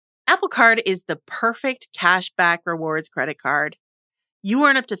Apple Card is the perfect cashback rewards credit card. You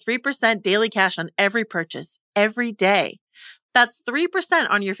earn up to 3% daily cash on every purchase, every day. That's 3%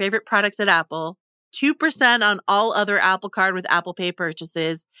 on your favorite products at Apple, 2% on all other Apple Card with Apple Pay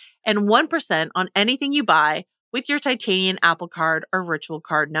purchases, and 1% on anything you buy with your titanium Apple Card or virtual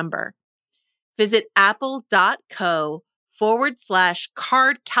card number. Visit apple.co/card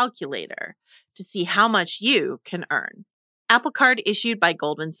calculator to see how much you can earn. Apple Card issued by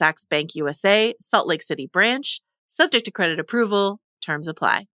Goldman Sachs Bank USA, Salt Lake City branch, subject to credit approval. Terms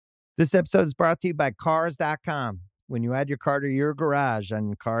apply. This episode is brought to you by Cars.com. When you add your car to your garage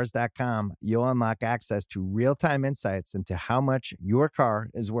on Cars.com, you'll unlock access to real-time insights into how much your car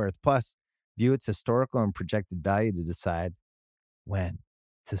is worth. Plus, view its historical and projected value to decide when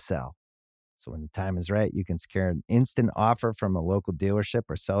to sell. So when the time is right, you can secure an instant offer from a local dealership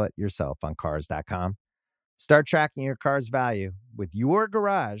or sell it yourself on Cars.com. Start tracking your car's value with your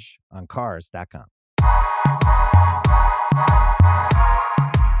garage on Cars.com.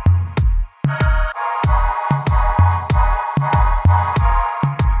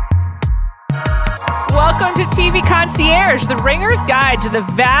 Welcome to TV Concierge, the Ringer's guide to the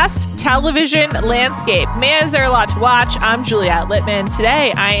vast television landscape. Man, is there a lot to watch. I'm Juliette Littman.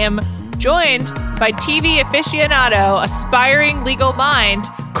 Today, I am joined by TV aficionado, aspiring legal mind,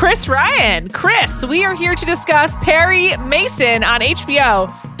 Chris Ryan. Chris, we are here to discuss Perry Mason on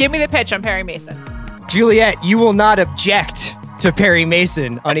HBO. Give me the pitch on Perry Mason. Juliette, you will not object to Perry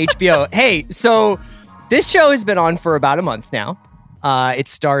Mason on HBO. Hey, so this show has been on for about a month now. It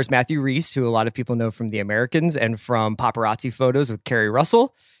stars Matthew Rhys, who a lot of people know from The Americans and from paparazzi photos with Kerry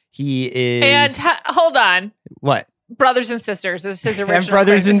Russell. He is... And hold on. What? Brothers and Sisters is his original and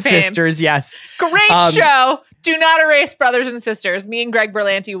Brothers claim and to fame. Sisters, yes. Great show. Do not erase Brothers and Sisters. Me and Greg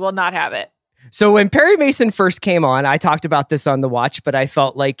Berlanti will not have it. So when Perry Mason first came on, I talked about this on The Watch, but I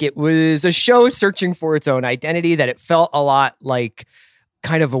felt like it was a show searching for its own identity, that it felt a lot like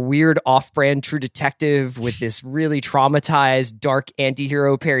kind of a weird off-brand True Detective with this really traumatized, dark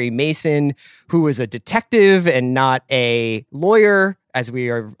anti-hero Perry Mason, who was a detective and not a lawyer, as we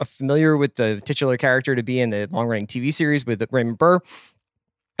are familiar with the titular character to be in the long-running TV series with Raymond Burr.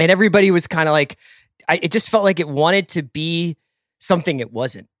 And everybody was kind of like, it just felt like it wanted to be something it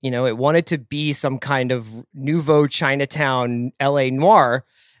wasn't. You know, it wanted to be some kind of nouveau Chinatown LA noir,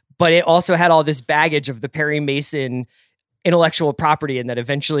 but it also had all this baggage of the Perry Mason intellectual property, and that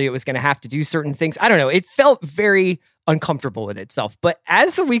eventually it was going to have to do certain things. I don't know. It felt very uncomfortable with itself. But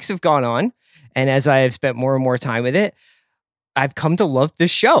as the weeks have gone on, and as I have spent more and more time with it, I've come to love this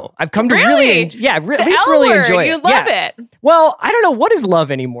show. I've come to really enjoy it. You love it. Well, I don't know what is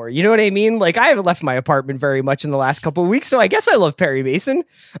love anymore. You know what I mean? Like, I haven't left my apartment very much in the last couple of weeks, so I guess I love Perry Mason.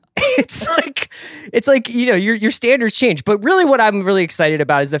 It's like, you know, your standards change. But really what I'm really excited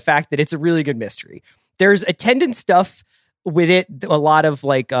about is the fact that it's a really good mystery. There's attendant stuff with it, a lot of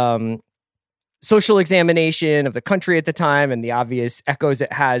like social examination of the country at the time and the obvious echoes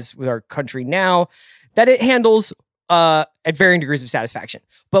it has with our country now, that it handles at varying degrees of satisfaction.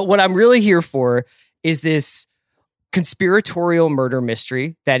 But what I'm really here for is this conspiratorial murder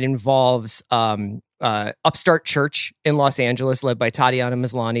mystery that involves upstart church in Los Angeles, led by Tatiana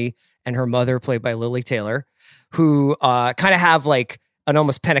Maslany and her mother, played by Lily Taylor, who kind of have like an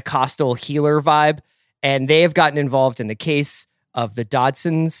almost Pentecostal healer vibe. And they have gotten involved in the case of the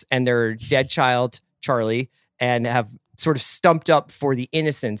Dodsons and their dead child, Charlie, and have sort of stumped up for the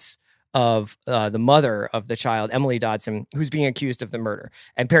innocence of the mother of the child, Emily Dodson, who's being accused of the murder.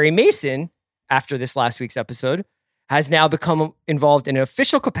 And Perry Mason, after this last week's episode, has now become involved in an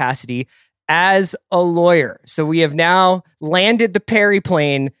official capacity as a lawyer. So we have now landed the Perry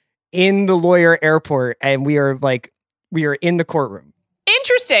plane in the lawyer airport, and we are in the courtroom.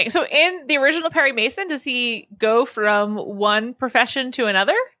 Interesting. So in the original Perry Mason, does he go from one profession to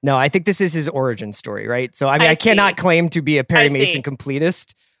another? No, I think this is his origin story, right? So, I mean, I cannot claim to be a Perry Mason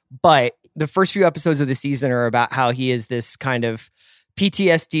completist, but the first few episodes of the season are about how he is this kind of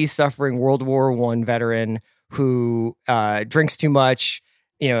PTSD suffering World War I veteran who drinks too much,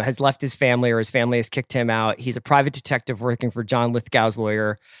 you know, has left his family or his family has kicked him out. He's a private detective working for John Lithgow's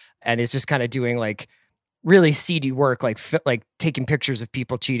lawyer and is just kind of doing like really seedy work, like taking pictures of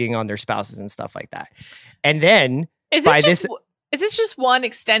people cheating on their spouses and stuff like that. And then is this just one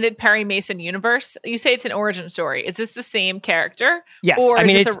extended Perry Mason universe? You say it's an origin story. Is this the same character? Yes. Or I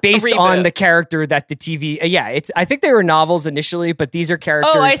mean, it's based on the character that the TV. I think they were novels initially, but these are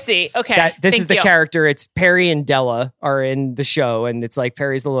characters. Oh, I see. Okay. This is the character. It's Perry and Della are in the show, and it's like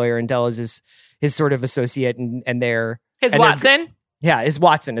Perry's the lawyer and Della's his sort of associate, and they're his Watson. His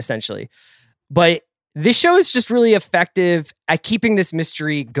Watson essentially. But this show is just really effective at keeping this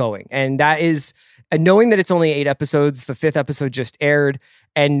mystery going. And that is knowing that it's only 8 episodes, the 5th episode just aired,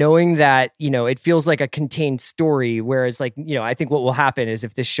 and knowing that, it feels like a contained story. Whereas I think what will happen is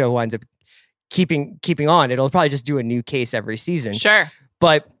if this show winds up keeping on, it'll probably just do a new case every season. Sure.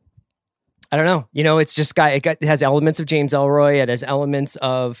 But I don't know. It's just it has elements of James Ellroy. It has elements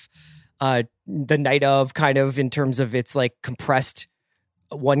of the Night Of, kind of, in terms of its like compressed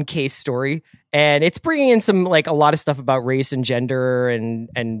one case story. And it's bringing in some a lot of stuff about race and gender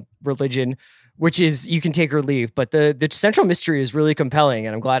and religion, which is, you can take or leave. But the central mystery is really compelling,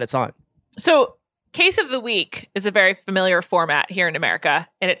 and I'm glad it's on. So Case of the Week is a very familiar format here in America,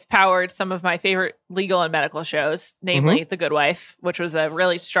 and it's powered some of my favorite legal and medical shows, namely The Good Wife, which was a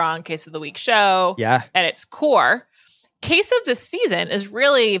really strong Case of the Week show at its core. Case of the Season is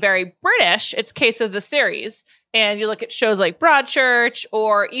really very British. It's Case of the Series. And you look at shows like Broadchurch,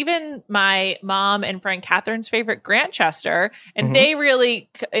 or even my mom and friend Catherine's favorite, Grantchester, and they really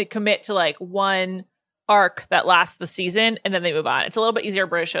commit to one arc that lasts the season, and then they move on. It's a little bit easier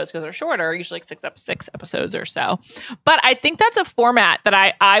British shows because they're shorter, usually 6 episodes or so. But I think that's a format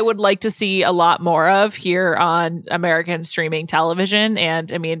that I would like to see a lot more of here on American streaming television.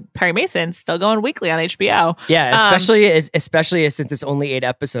 And I mean, Perry Mason's still going weekly on HBO. Yeah, especially since it's only 8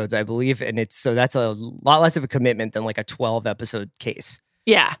 episodes, I believe, and that's a lot less of a commitment than a 12 episode case.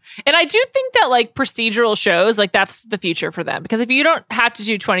 Yeah. And I do think that procedural shows, that's the future for them. Because if you don't have to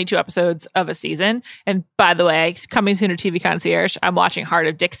do 22 episodes of a season, and by the way, coming soon to TV Concierge, I'm watching Heart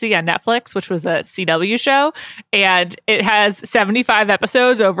of Dixie on Netflix, which was a CW show. And it has 75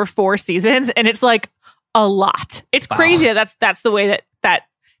 episodes over 4 seasons. And it's a lot. It's crazy. That's the way that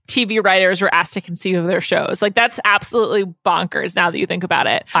TV writers were asked to conceive of their shows. That's absolutely bonkers now that you think about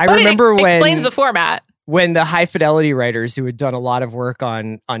it. I remember when... explains the format. When the High Fidelity writers who had done a lot of work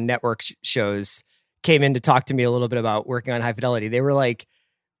on network shows came in to talk to me a little bit about working on High Fidelity, they were like,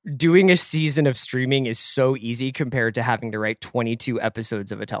 doing a season of streaming is so easy compared to having to write 22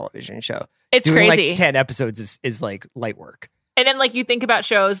 episodes of a television show. It's doing crazy. 10 episodes is light work. And then you think about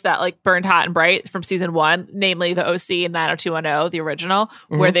shows that burned hot and bright from season 1, namely The OC and 90210, the original,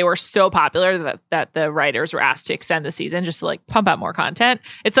 where they were so popular that the writers were asked to extend the season just to pump out more content.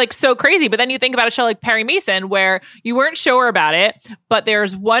 It's so crazy. But then you think about a show like Perry Mason, where you weren't sure about it, but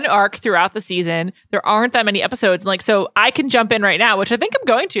there's one arc throughout the season. There aren't that many episodes. And so I can jump in right now, which I think I'm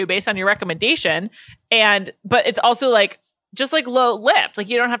going to based on your recommendation. But it's also just low lift.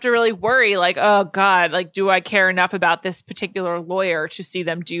 You don't have to really worry oh God, do I care enough about this particular lawyer to see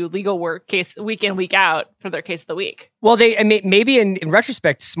them do legal work case week in, week out for their case of the week? Well, they maybe in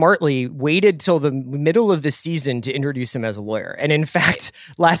retrospect smartly waited till the middle of the season to introduce him as a lawyer. And in fact,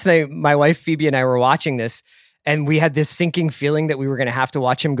 last night, my wife Phoebe and I were watching this, and we had this sinking feeling that we were going to have to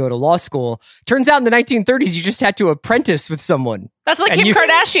watch him go to law school. Turns out in the 1930s, you just had to apprentice with someone. That's Kim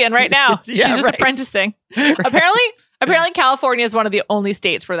Kardashian right now. She's just apprenticing. Right. Apparently, California is one of the only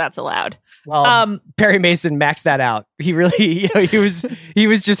states where that's allowed. Well, Perry Mason maxed that out. He really, he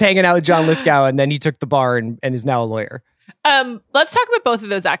was just hanging out with John Lithgow, and then he took the bar and is now a lawyer. Let's talk about both of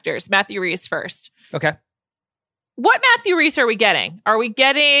those actors. Matthew Rhys first. Okay. What Matthew Rhys are we getting? Are we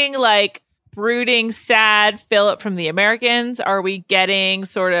getting brooding, sad Philip from The Americans? Are we getting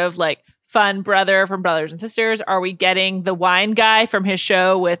sort of fun brother from Brothers and Sisters? Are we getting the wine guy from his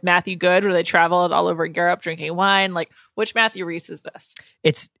show with Matthew Good, where they traveled all over Europe drinking wine? Which Matthew Rhys is this?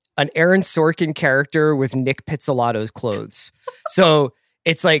 It's an Aaron Sorkin character with Nick Pizzolato's clothes. So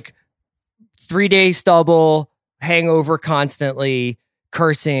it's 3-day stubble, hangover constantly,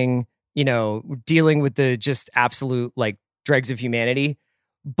 cursing, dealing with the just absolute dregs of humanity.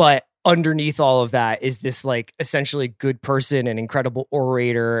 But underneath all of that is this essentially good person and incredible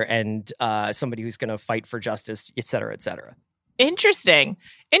orator and somebody who's going to fight for justice, et cetera, et cetera. Interesting.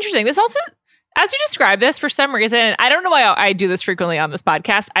 This also, as you describe this, for some reason, I don't know why I do this frequently on this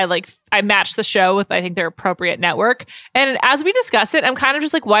podcast. I match the show with, I think, their appropriate network. And as we discuss it, I'm kind of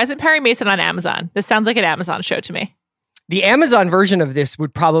just why isn't Perry Mason on Amazon? This sounds like an Amazon show to me. The Amazon version of this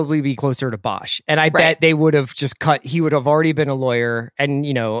would probably be closer to Bosch. And I bet they would have just cut, he would have already been a lawyer. And,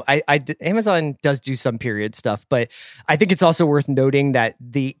 Amazon does do some period stuff, but I think it's also worth noting that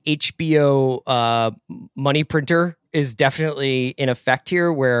the HBO money printer is definitely in effect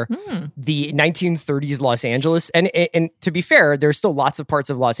here, where the 1930s Los Angeles, and to be fair, there's still lots of parts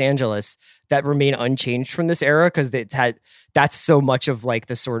of Los Angeles that remain unchanged from this era, because that's so much of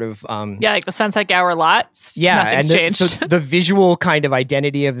the sort of the Sunset Gower lots. Yeah, and so the visual kind of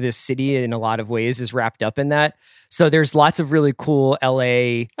identity of this city in a lot of ways is wrapped up in that. So there's lots of really cool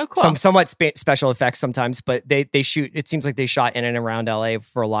LA, some somewhat special effects sometimes, but they shoot. It seems like they shot in and around LA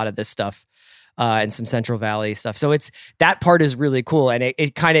for a lot of this stuff. and some Central Valley stuff. So that part is really cool, and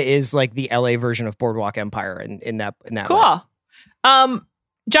it kind of is like the LA version of Boardwalk Empire in that cool. Way.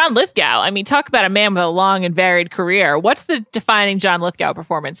 John Lithgow. I mean, talk about a man with a long and varied career. What's the defining John Lithgow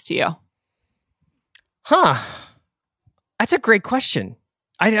performance to you? That's a great question.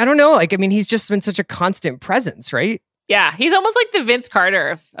 I don't know. Like, I mean, he's just been such a constant presence, right? Yeah, he's almost like the Vince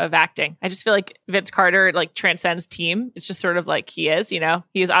Carter of acting. I just feel like Vince Carter like transcends team. It's just sort of like he is, He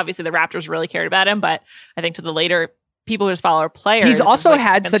is obviously the Raptors really cared about him, but I think to the later people who just follow players. He's also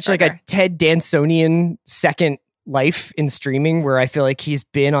had Vince such Carter. like a Ted Dansonian second life in streaming where I feel like he's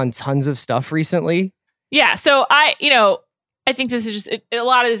been on tons of stuff recently. Yeah, so I think this is just a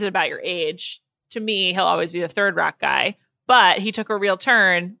lot of this is about your age. To me, he'll always be the third Rock guy, but he took a real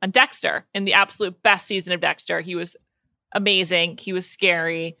turn on Dexter in the absolute best season of Dexter. He was amazing. He was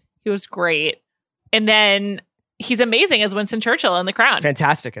scary. He was great. And then he's amazing as Winston Churchill in The Crown.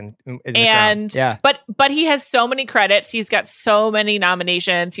 Fantastic in The Crown. Yeah. But he has so many credits. He's got so many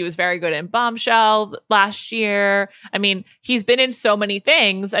nominations. He was very good in Bombshell last year. I mean, he's been in so many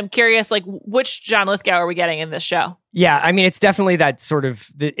things. I'm curious, like, which John Lithgow are we getting in this show? Yeah, I mean, it's definitely that sort of,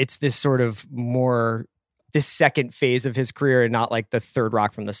 it's this sort of more, this second phase of his career and not like the third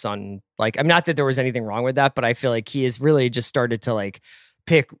Rock from the Sun. Like, I'm not that there was anything wrong with that, but I feel like he has really just started to like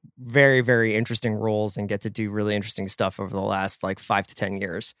pick very, very interesting roles and get to do really interesting stuff over the last like 5 to 10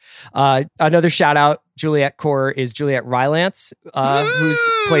 years. Another shout out, Juliette Core is Juliette Rylance, who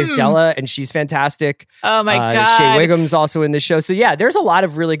plays Della, and she's fantastic. Oh my God. Shea Wiggum's also in this show. So yeah, there's a lot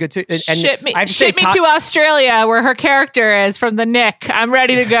of really good... Ship me to Australia, where her character is from The Nick. I'm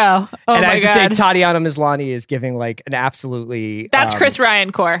ready to go. Oh and my I have God. to say, Tatiana Maslany is giving like an absolutely... That's Chris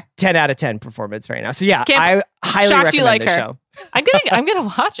Ryan Core. 10 out of 10 performance right now. So yeah, I highly recommend you like this her. show. I'm gonna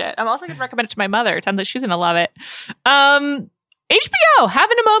watch it. I'm also gonna recommend it to my mother. It sounds like she's gonna love it. HBO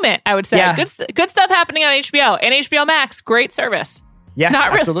having a moment, I would say. Yeah. Good stuff happening on HBO and HBO Max. Great service. Yes,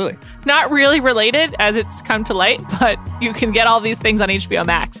 absolutely. Not really related as it's come to light, but you can get all these things on HBO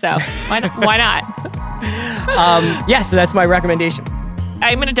Max. So why not? Yeah, so that's my recommendation.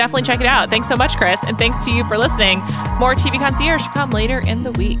 I'm going to definitely check it out. Thanks so much, Chris. And thanks to you for listening. More TV Concierge to come later in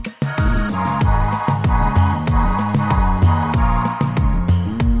the week.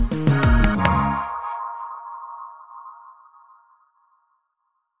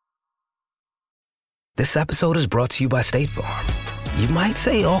 This episode is brought to you by State Farm. You might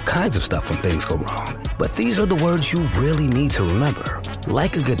say all kinds of stuff when things go wrong, but these are the words you really need to remember.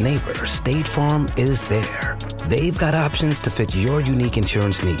 Like a good neighbor, State Farm is there. They've got options to fit your unique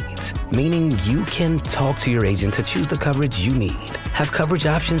insurance needs, meaning you can talk to your agent to choose the coverage you need, have coverage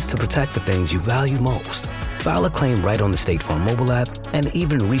options to protect the things you value most, file a claim right on the State Farm mobile app, and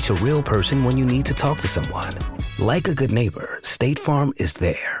even reach a real person when you need to talk to someone. Like a good neighbor, State Farm is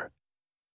there.